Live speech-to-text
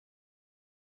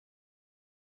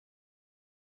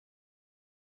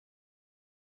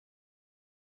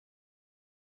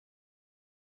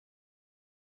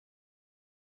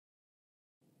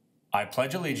I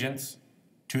pledge allegiance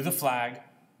to the flag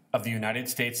of the United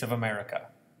States of America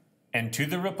and to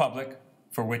the republic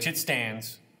for which it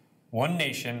stands, one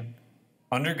nation,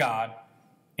 under God,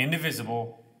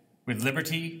 indivisible, with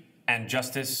liberty and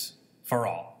justice for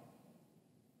all.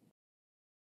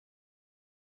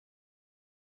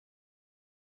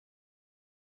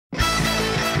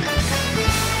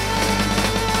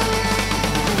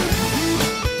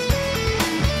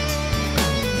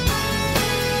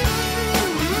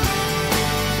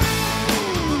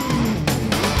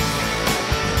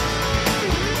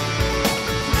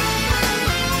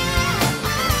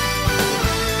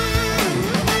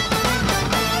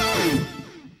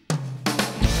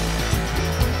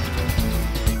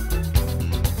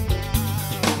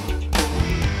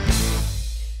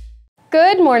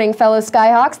 Good morning, fellow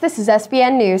Skyhawks. This is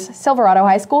SBN News, Silverado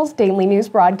High School's daily news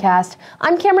broadcast.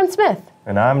 I'm Cameron Smith.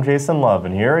 And I'm Jason Love,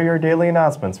 and here are your daily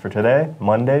announcements for today,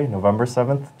 Monday, November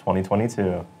 7th,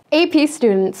 2022. AP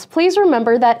students, please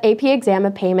remember that AP exam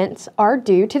payments are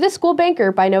due to the school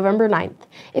banker by November 9th.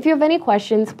 If you have any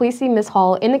questions, please see Ms.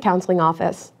 Hall in the counseling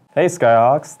office. Hey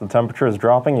Skyhawks, the temperature is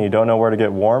dropping and you don't know where to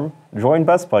get warm? Join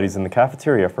Best Buddies in the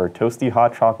cafeteria for a toasty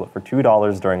hot chocolate for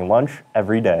 $2 during lunch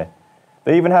every day.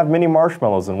 They even have mini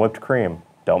marshmallows and whipped cream.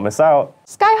 Don't miss out.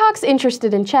 Skyhawks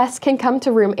interested in chess can come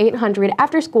to room 800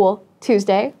 after school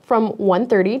Tuesday from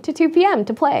 1:30 to 2 p.m.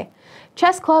 to play.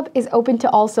 Chess Club is open to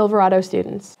all Silverado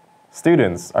students.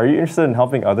 Students, are you interested in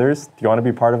helping others? Do you want to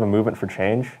be part of a movement for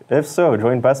change? If so,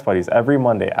 join Best Buddies every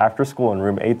Monday after school in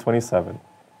room 827.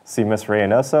 See Miss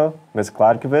Reynoso, Miss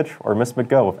Gladkovich, or Miss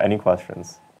McGo with any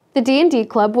questions. The D&D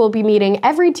Club will be meeting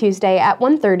every Tuesday at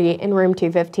 1:30 in room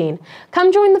 215.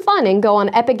 Come join the fun and go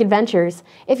on epic adventures.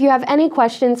 If you have any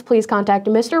questions, please contact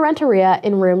Mr. Renteria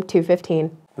in room 215.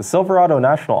 The Silverado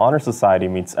National Honor Society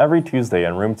meets every Tuesday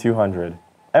in room 200.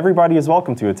 Everybody is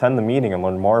welcome to attend the meeting and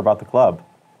learn more about the club.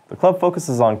 The club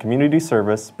focuses on community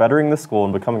service, bettering the school,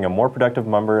 and becoming a more productive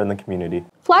member in the community.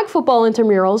 Flag football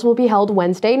intramurals will be held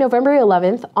Wednesday, November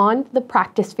 11th on the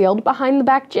practice field behind the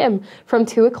back gym from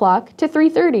 2 o'clock to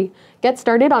 3:30. Get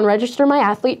started on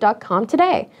registermyathlete.com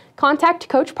today. Contact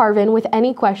Coach Parvin with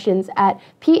any questions at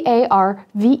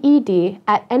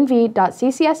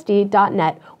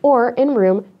parved@nv.ccsd.net or in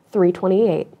room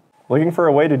 328. Looking for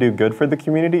a way to do good for the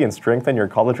community and strengthen your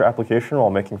college application while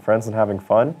making friends and having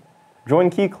fun?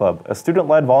 Join Key Club, a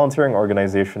student-led volunteering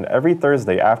organization, every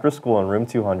Thursday after school in room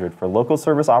 200 for local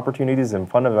service opportunities and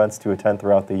fun events to attend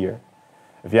throughout the year.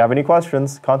 If you have any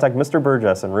questions, contact Mr.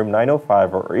 Burgess in room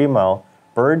 905 or email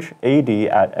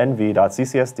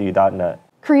burgad@nv.ccsd.net.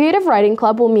 Creative Writing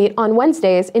Club will meet on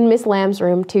Wednesdays in Ms. Lamb's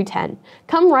room 210.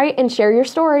 Come write and share your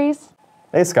stories.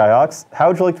 Hey Skyhawks, how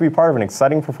would you like to be part of an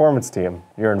exciting performance team?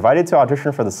 You're invited to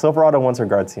audition for the Silverado Winter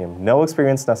Guard team, no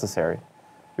experience necessary.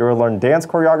 You will learn dance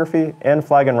choreography and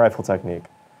flag and rifle technique.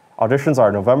 Auditions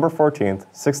are November 14th,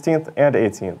 16th, and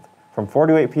 18th from 4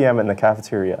 to 8 p.m. in the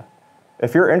cafeteria.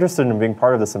 If you're interested in being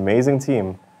part of this amazing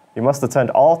team, you must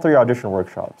attend all 3 audition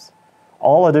workshops.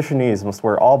 All auditionees must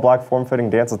wear all black form-fitting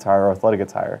dance attire or athletic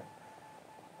attire,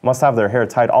 must have their hair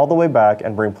tied all the way back,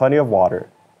 and bring plenty of water.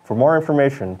 For more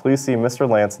information, please see Mr.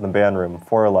 Lance in the band room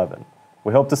 411.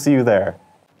 We hope to see you there.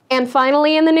 And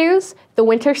finally in the news, the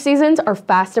winter seasons are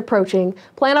fast approaching.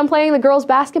 Plan on playing the girls'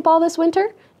 basketball this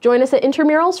winter? Join us at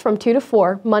intramurals from 2 to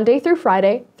 4, Monday through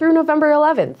Friday through November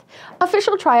 11th.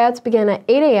 Official tryouts begin at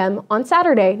 8 a.m. on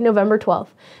Saturday, November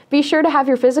 12th. Be sure to have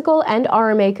your physical and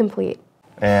RMA complete.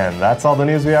 And that's all the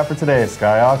news we have for today,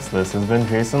 Skyhawks. This has been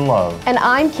Jason Love. And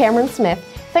I'm Cameron Smith.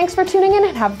 Thanks for tuning in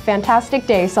and have a fantastic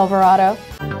day, Silverado.